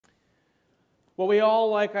Well, we all,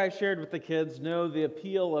 like I shared with the kids, know the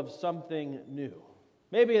appeal of something new.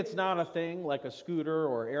 Maybe it's not a thing like a scooter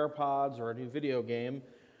or AirPods or a new video game.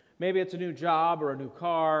 Maybe it's a new job or a new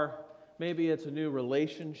car. Maybe it's a new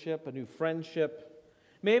relationship, a new friendship.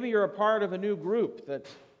 Maybe you're a part of a new group that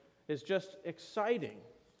is just exciting.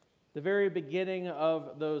 The very beginning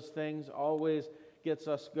of those things always gets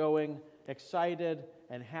us going, excited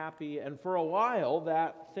and happy. And for a while,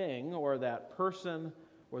 that thing or that person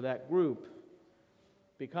or that group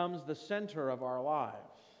becomes the center of our lives.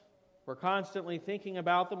 We're constantly thinking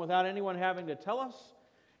about them without anyone having to tell us,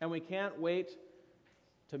 and we can't wait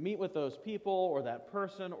to meet with those people or that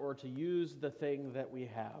person or to use the thing that we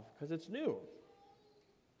have because it's new.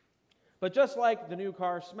 But just like the new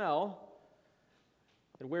car smell,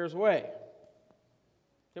 it wears away.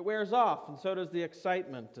 It wears off, and so does the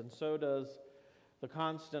excitement, and so does the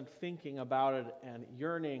constant thinking about it and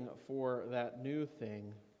yearning for that new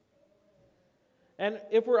thing. And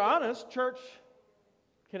if we're honest,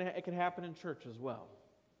 it can happen in church as well.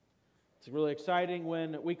 It's really exciting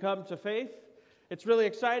when we come to faith. It's really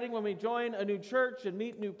exciting when we join a new church and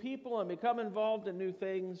meet new people and become involved in new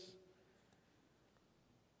things.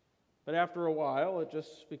 But after a while, it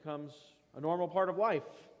just becomes a normal part of life.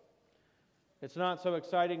 It's not so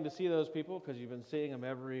exciting to see those people because you've been seeing them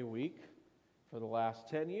every week for the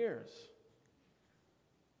last 10 years.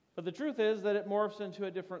 But the truth is that it morphs into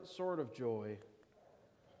a different sort of joy.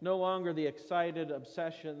 No longer the excited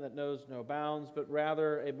obsession that knows no bounds, but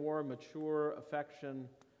rather a more mature affection,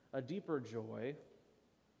 a deeper joy,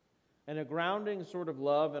 and a grounding sort of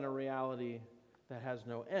love and a reality that has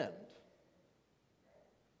no end.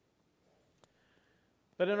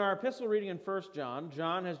 But in our epistle reading in 1 John,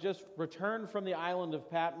 John has just returned from the island of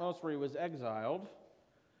Patmos where he was exiled,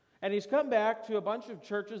 and he's come back to a bunch of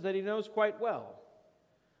churches that he knows quite well.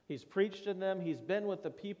 He's preached in them, he's been with the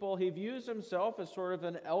people, he views himself as sort of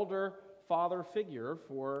an elder father figure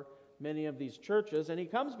for many of these churches, and he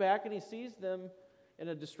comes back and he sees them in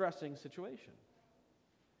a distressing situation.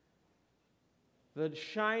 The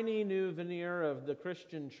shiny new veneer of the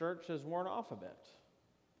Christian church has worn off a bit.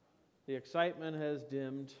 The excitement has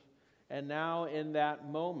dimmed, and now in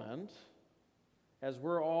that moment, as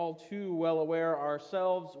we're all too well aware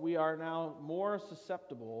ourselves, we are now more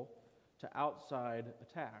susceptible to outside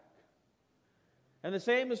attack. And the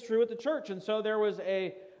same is true at the church. And so there was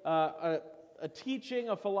a teaching,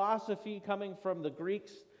 a philosophy coming from the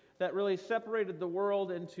Greeks that really separated the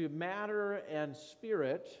world into matter and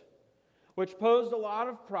spirit, which posed a lot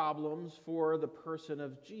of problems for the person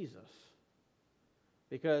of Jesus.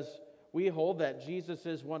 Because we hold that Jesus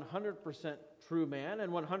is 100% true man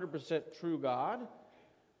and 100% true God.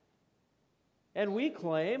 And we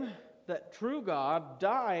claim that true God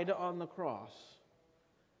died on the cross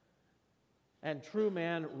and true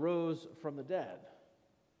man rose from the dead.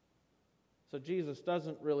 So Jesus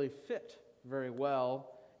doesn't really fit very well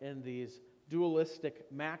in these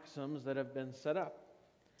dualistic maxims that have been set up.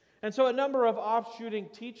 And so a number of offshooting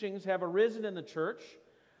teachings have arisen in the church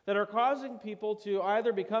that are causing people to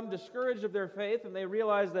either become discouraged of their faith and they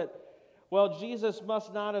realize that, well, Jesus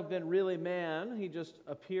must not have been really man, he just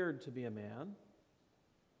appeared to be a man.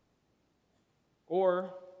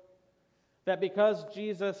 Or that because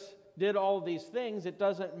Jesus did all of these things, it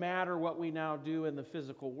doesn't matter what we now do in the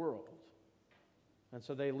physical world. And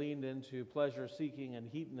so they leaned into pleasure-seeking and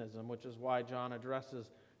hedonism, which is why John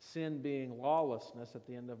addresses sin being lawlessness at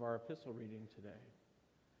the end of our epistle reading today.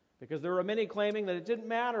 Because there were many claiming that it didn't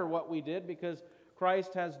matter what we did because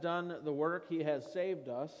Christ has done the work, he has saved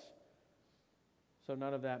us, so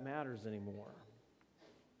none of that matters anymore.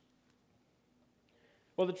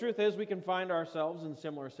 Well, the truth is we can find ourselves in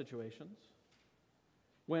similar situations.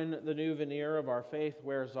 When the new veneer of our faith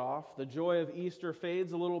wears off, the joy of Easter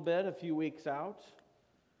fades a little bit a few weeks out.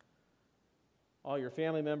 All your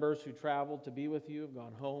family members who traveled to be with you have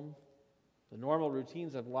gone home. The normal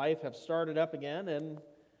routines of life have started up again, and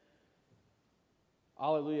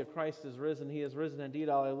Alleluia, Christ is risen, he is risen indeed,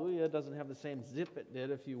 Alleluia, doesn't have the same zip it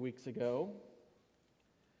did a few weeks ago.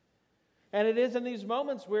 And it is in these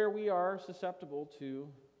moments where we are susceptible to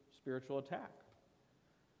spiritual attack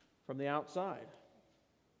from the outside.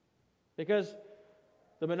 Because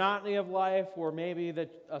the monotony of life, or maybe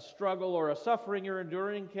a struggle or a suffering you're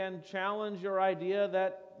enduring, can challenge your idea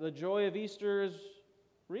that the joy of Easter is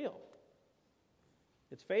real.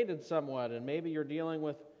 It's faded somewhat, and maybe you're dealing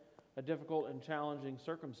with a difficult and challenging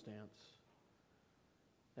circumstance.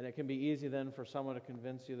 And it can be easy then for someone to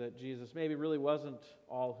convince you that Jesus maybe really wasn't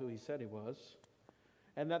all who he said he was,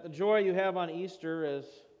 and that the joy you have on Easter is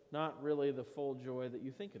not really the full joy that you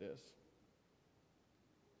think it is.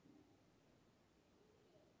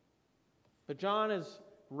 But John is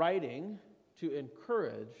writing to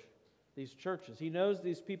encourage these churches. He knows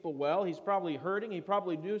these people well. He's probably hurting. He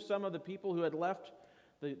probably knew some of the people who had left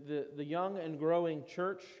the young and growing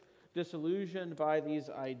church, disillusioned by these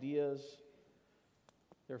ideas,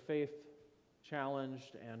 their faith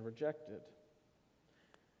challenged and rejected.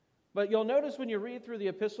 But you'll notice when you read through the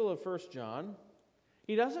epistle of 1 John,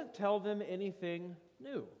 he doesn't tell them anything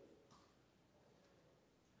new.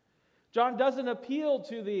 John doesn't appeal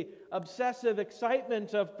to the obsessive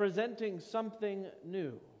excitement of presenting something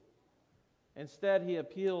new. Instead, he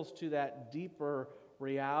appeals to that deeper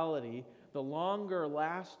reality, the longer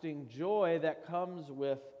lasting joy that comes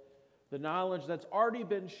with the knowledge that's already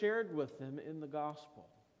been shared with them in the gospel.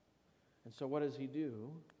 And so what does he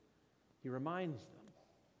do? He reminds them.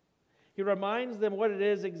 He reminds them what it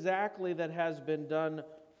is exactly that has been done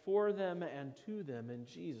for them and to them in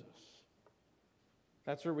Jesus.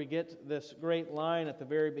 That's where we get this great line at the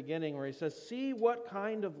very beginning where he says, "See what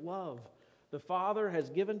kind of love the Father has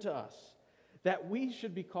given to us, that we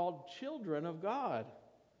should be called children of God.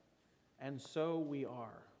 And so we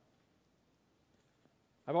are."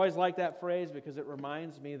 I've always liked that phrase because it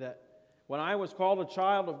reminds me that when I was called a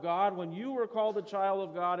child of God, when you were called a child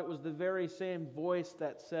of God, it was the very same voice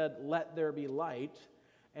that said, "Let there be light,"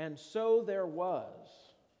 and so there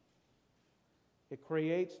was. It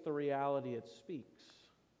creates the reality it speaks.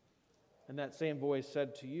 And that same voice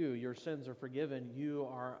said to you, "Your sins are forgiven, you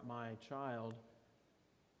are my child,"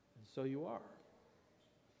 and so you are.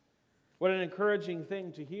 What an encouraging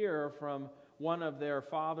thing to hear from one of their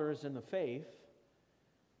fathers in the faith,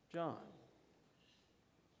 John.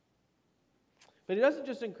 But he doesn't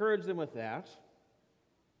just encourage them with that.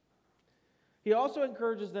 He also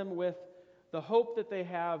encourages them with the hope that they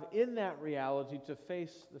have in that reality to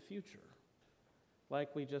face the future,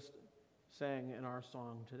 like we just sang in our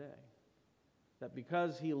song today. That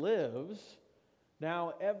because he lives,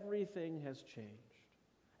 now everything has changed.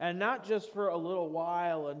 And not just for a little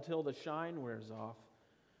while until the shine wears off,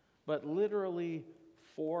 but literally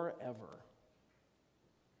forever.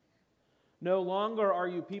 No longer are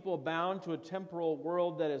you people bound to a temporal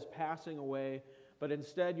world that is passing away, but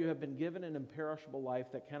instead you have been given an imperishable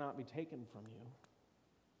life that cannot be taken from you.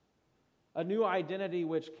 A new identity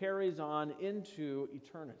which carries on into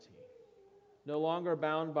eternity. No longer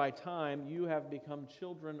bound by time, you have become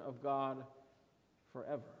children of God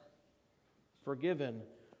forever. Forgiven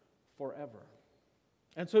forever.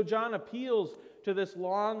 And so John appeals to this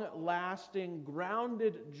long-lasting,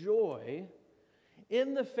 grounded joy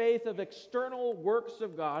in the faith of external works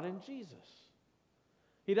of God in Jesus.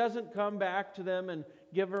 He doesn't come back to them and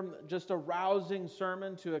give them just a rousing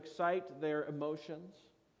sermon to excite their emotions,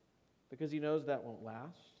 because he knows that won't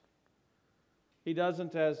last. He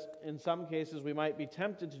doesn't, as in some cases we might be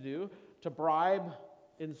tempted to do, to bribe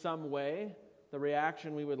in some way the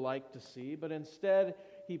reaction we would like to see, but instead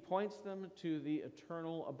he points them to the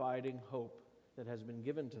eternal abiding hope that has been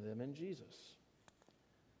given to them in Jesus.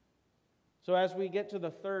 So as we get to the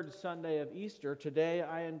third Sunday of Easter, today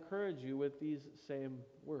I encourage you with these same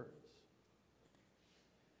words.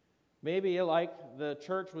 Maybe like the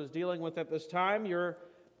church was dealing with at this time,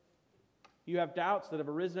 you have doubts that have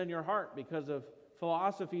arisen in your heart because of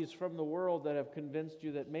philosophies from the world that have convinced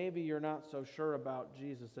you that maybe you're not so sure about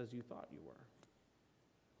Jesus as you thought you were.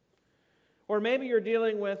 Or maybe you're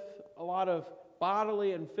dealing with a lot of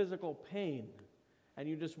bodily and physical pain, and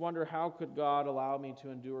you just wonder, how could God allow me to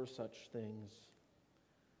endure such things?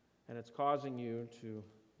 And it's causing you to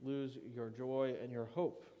lose your joy and your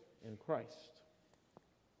hope in Christ.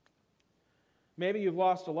 Maybe you've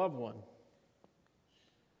lost a loved one,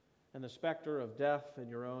 and the specter of death and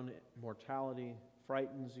your own mortality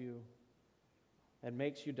frightens you and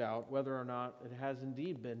makes you doubt whether or not it has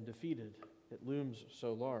indeed been defeated. It looms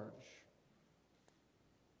so large.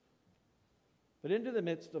 But into the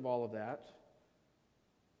midst of all of that,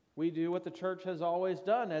 we do what the church has always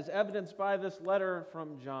done, as evidenced by this letter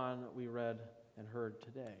from John we read and heard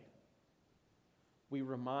today. We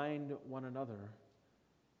remind one another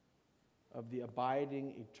of the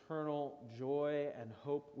abiding, eternal joy and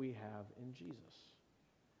hope we have in Jesus.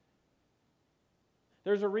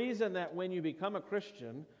 There's a reason that when you become a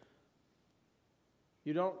Christian,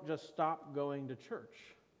 you don't just stop going to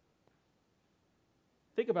church.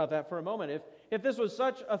 Think about that for a moment. If this was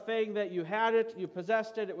such a thing that you had it, you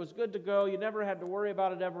possessed it, it was good to go, you never had to worry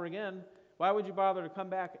about it ever again, why would you bother to come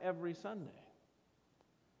back every Sunday?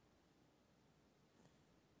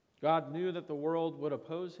 God knew that the world would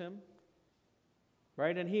oppose him,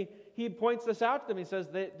 right? And he points this out to them. He says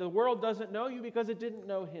that the world doesn't know you because it didn't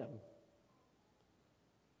know him.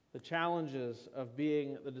 The challenges of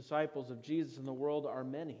being the disciples of Jesus in the world are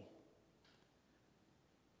many.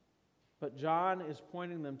 But John is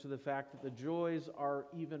pointing them to the fact that the joys are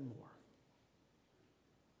even more.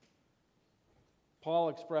 Paul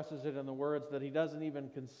expresses it in the words that he doesn't even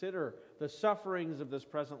consider the sufferings of this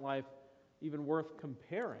present life even worth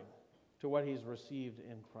comparing to what he's received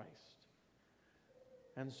in Christ.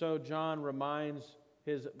 And so John reminds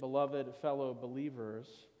his beloved fellow believers,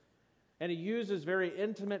 and he uses very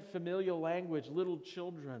intimate familial language, little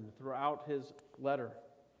children, throughout his letter,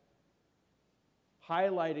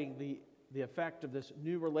 highlighting the effect of this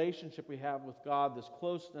new relationship we have with God, this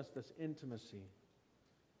closeness, this intimacy,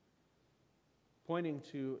 pointing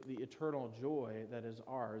to the eternal joy that is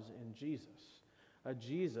ours in Jesus. A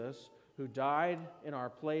Jesus who died in our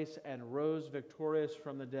place and rose victorious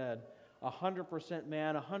from the dead, 100%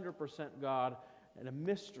 man, 100% God, and a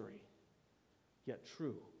mystery, yet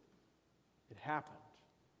true. It happened.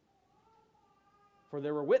 For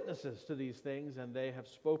there were witnesses to these things, and they have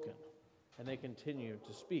spoken, and they continue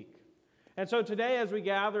to speak. And so today, as we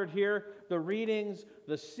gathered here, the readings,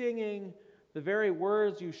 the singing, the very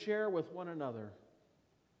words you share with one another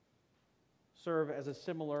serve as a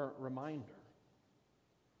similar reminder.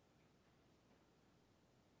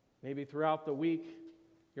 Maybe throughout the week,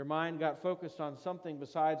 your mind got focused on something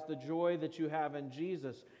besides the joy that you have in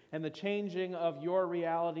Jesus and the changing of your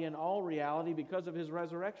reality and all reality because of his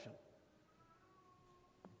resurrection.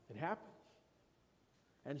 It happens.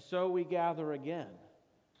 And so we gather again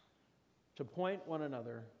to point one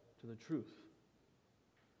another to the truth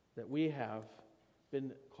that we have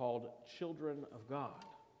been called children of God,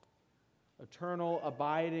 eternal,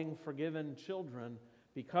 abiding, forgiven children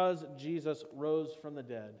because Jesus rose from the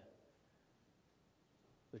dead.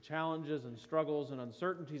 The challenges and struggles and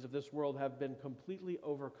uncertainties of this world have been completely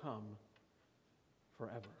overcome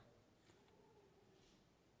forever.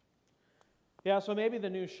 Yeah, so maybe the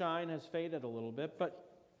new shine has faded a little bit, but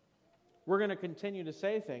we're going to continue to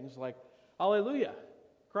say things like, Hallelujah,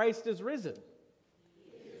 Christ is risen.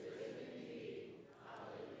 He is risen indeed.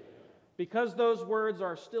 Hallelujah. Because those words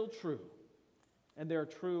are still true, and they're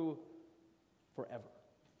true forever.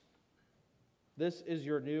 This is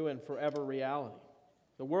your new and forever reality.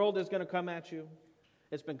 The world is going to come at you.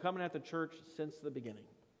 It's been coming at the church since the beginning.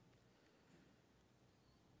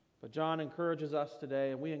 But John encourages us today,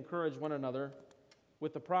 and we encourage one another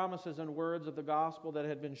with the promises and words of the gospel that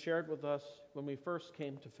had been shared with us when we first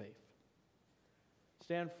came to faith.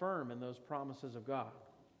 Stand firm in those promises of God,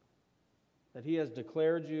 that he has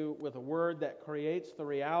declared you with a word that creates the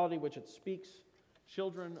reality which it speaks,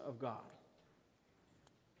 children of God.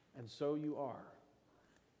 And so you are.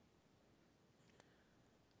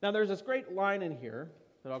 Now, there's this great line in here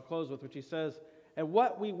that I'll close with, which he says, and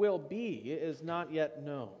what we will be is not yet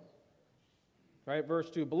known. Right, verse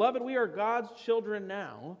 2, Beloved, we are God's children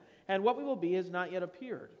now, and what we will be has not yet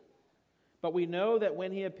appeared. But we know that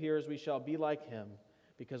when he appears, we shall be like him,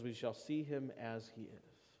 because we shall see him as he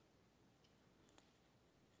is.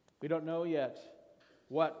 We don't know yet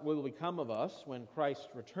what will become of us when Christ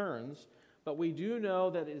returns, but we do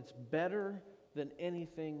know that it's better than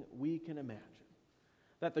anything we can imagine.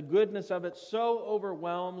 That the goodness of it so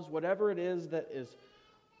overwhelms whatever it is that is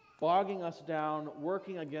bogging us down,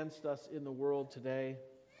 working against us in the world today,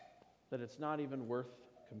 that it's not even worth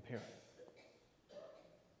comparing.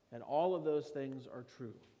 And all of those things are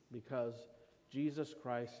true because Jesus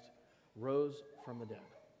Christ rose from the dead.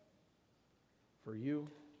 For you,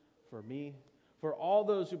 for me, for all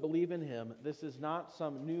those who believe in him, this is not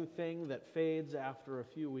some new thing that fades after a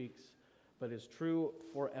few weeks, but is true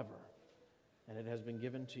forever. And it has been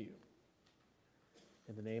given to you.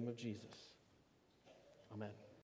 In the name of Jesus. Amen.